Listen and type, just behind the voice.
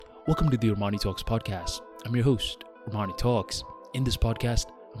Welcome to the Armani Talks podcast. I'm your host, Armani Talks. In this podcast,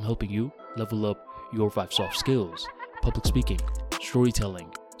 I'm helping you level up your 5 soft skills: public speaking,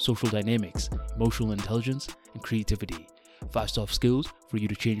 storytelling, social dynamics, emotional intelligence, and creativity. 5 soft skills for you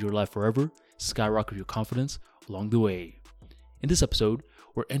to change your life forever, skyrocket your confidence along the way. In this episode,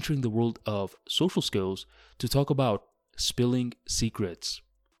 we're entering the world of social skills to talk about spilling secrets.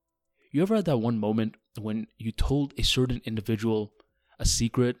 You ever had that one moment when you told a certain individual a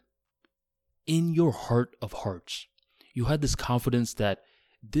secret? In your heart of hearts, you had this confidence that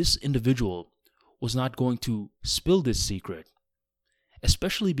this individual was not going to spill this secret,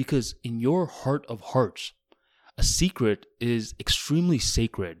 especially because in your heart of hearts, a secret is extremely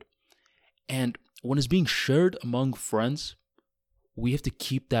sacred. And when it's being shared among friends, we have to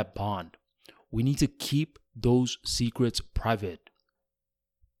keep that bond. We need to keep those secrets private.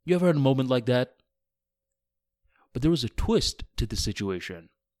 You ever had a moment like that? But there was a twist to the situation.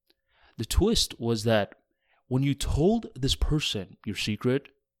 The twist was that when you told this person your secret,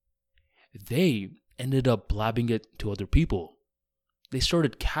 they ended up blabbing it to other people. They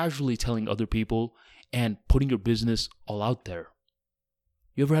started casually telling other people and putting your business all out there.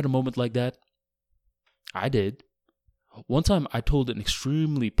 You ever had a moment like that? I did. One time I told an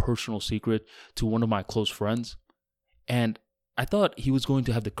extremely personal secret to one of my close friends, and I thought he was going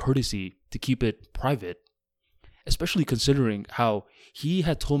to have the courtesy to keep it private, especially considering how he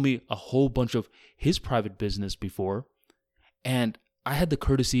had told me a whole bunch of his private business before, and I had the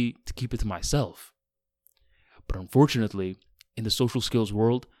courtesy to keep it to myself. But unfortunately, in the social skills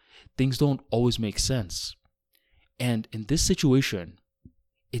world, things don't always make sense. And in this situation,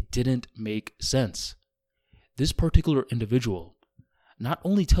 it didn't make sense. This particular individual not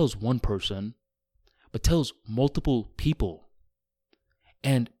only tells one person, but tells multiple people.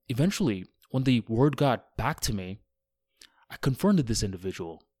 And eventually, when the word got back to me, I confronted this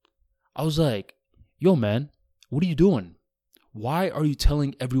individual. I was like, yo man, what are you doing? Why are you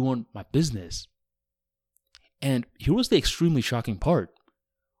telling everyone my business? And here was the extremely shocking part.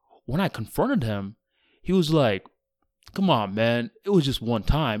 When I confronted him, he was like, come on man, it was just one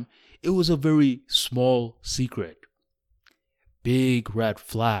time. It was a very small secret. Big red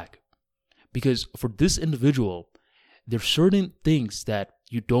flag. Because for this individual, there's certain things that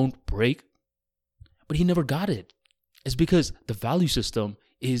you don't break, but he never got it. It's because the value system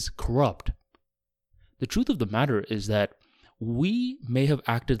is corrupt. The truth of the matter is that we may have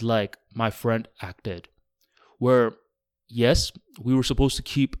acted like my friend acted, where yes, we were supposed to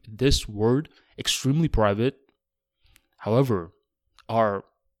keep this word extremely private. However, our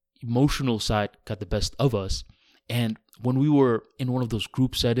emotional side got the best of us, and when we were in one of those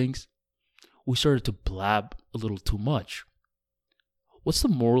group settings, we started to blab a little too much. What's the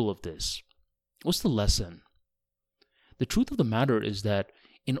moral of this? What's the lesson? The truth of the matter is that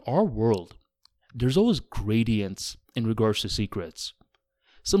in our world, there's always gradients in regards to secrets.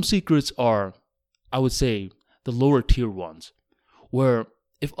 Some secrets are, I would say, the lower tier ones, where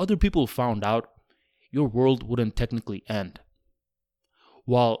if other people found out, your world wouldn't technically end.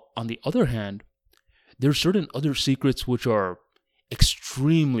 While on the other hand, there are certain other secrets which are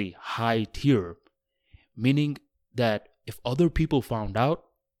extremely high tier, meaning that if other people found out,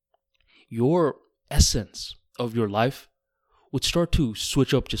 your essence of your life would start to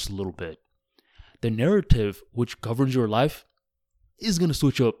switch up just a little bit. The narrative which governs your life is going to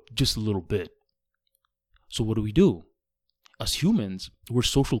switch up just a little bit. So what do? As humans, we're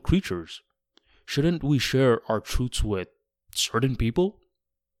social creatures. Shouldn't we share our truths with certain people?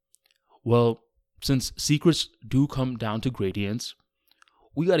 Well, since secrets do come down to gradients,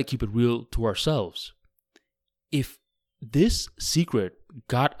 we got to keep it real to ourselves. If this secret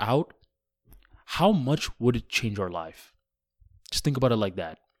got out, how much would it change our life? Just think about it like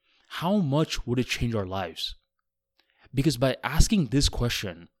that. How much would it change our lives? Because by asking this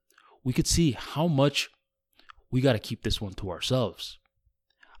question, we could see how much we got to keep this one to ourselves.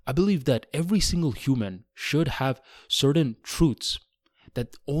 I believe that every single human should have certain truths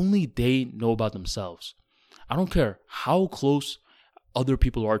that only they know about themselves. I don't care how close other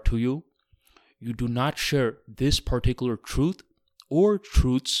people are to you. You do not share this particular truth or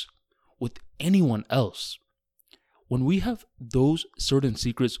truths with anyone else. When we have those certain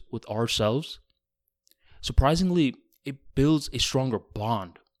secrets with ourselves, surprisingly, it builds a stronger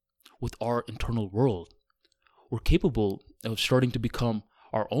bond with our internal world. We're capable of starting to become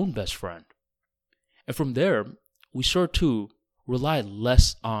our own best friend. And from there, we start to rely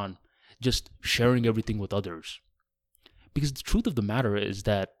less on just sharing everything with others. Because the truth of the matter is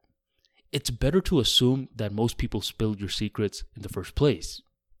that it's better to assume that most people spilled your secrets in the first place.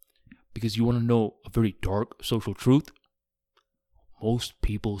 Because you want to know a very dark social truth? most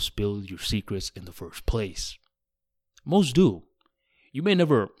people spill your secrets in the first place. Most do. You may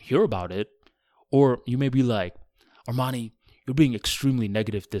never hear about it, or you may be like, Armani, you're being extremely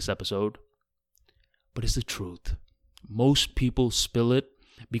negative this episode. But it's the truth. Most people spill it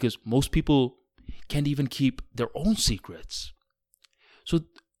because most people can't even keep their own secrets. So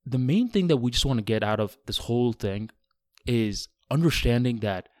the main thing that we just want to get out of this whole thing is understanding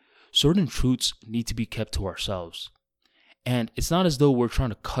that certain truths need to be kept to ourselves. And it's not as though we're trying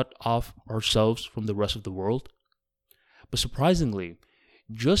to cut off ourselves from the rest of the world. But surprisingly,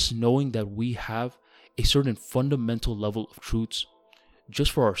 just knowing that we have a certain fundamental level of truths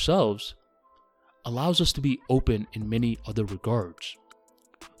just for ourselves allows us to be open in many other regards.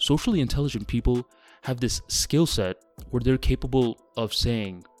 Socially intelligent people have this skill set where they're capable of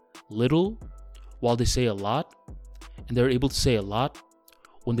saying little while they say a lot, and they're able to say a lot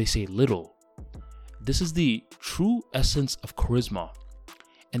when they say little. This is the true essence of charisma.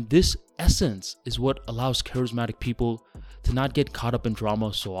 And this essence is what allows charismatic people to not get caught up in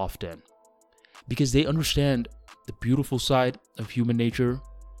drama so often. Because they understand the beautiful side of human nature,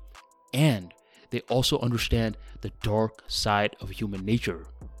 and they also understand the dark side of human nature.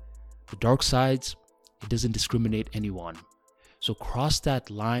 The dark sides, it doesn't discriminate anyone. So cross that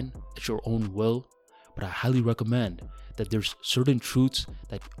line at your own will, but I highly recommend that there's certain truths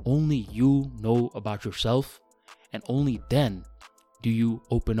that only you know about yourself, and only then do you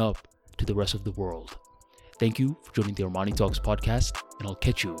open up to the rest of the world. Thank you for joining the Armani Talks podcast, and I'll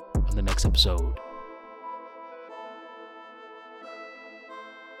catch you on the next episode.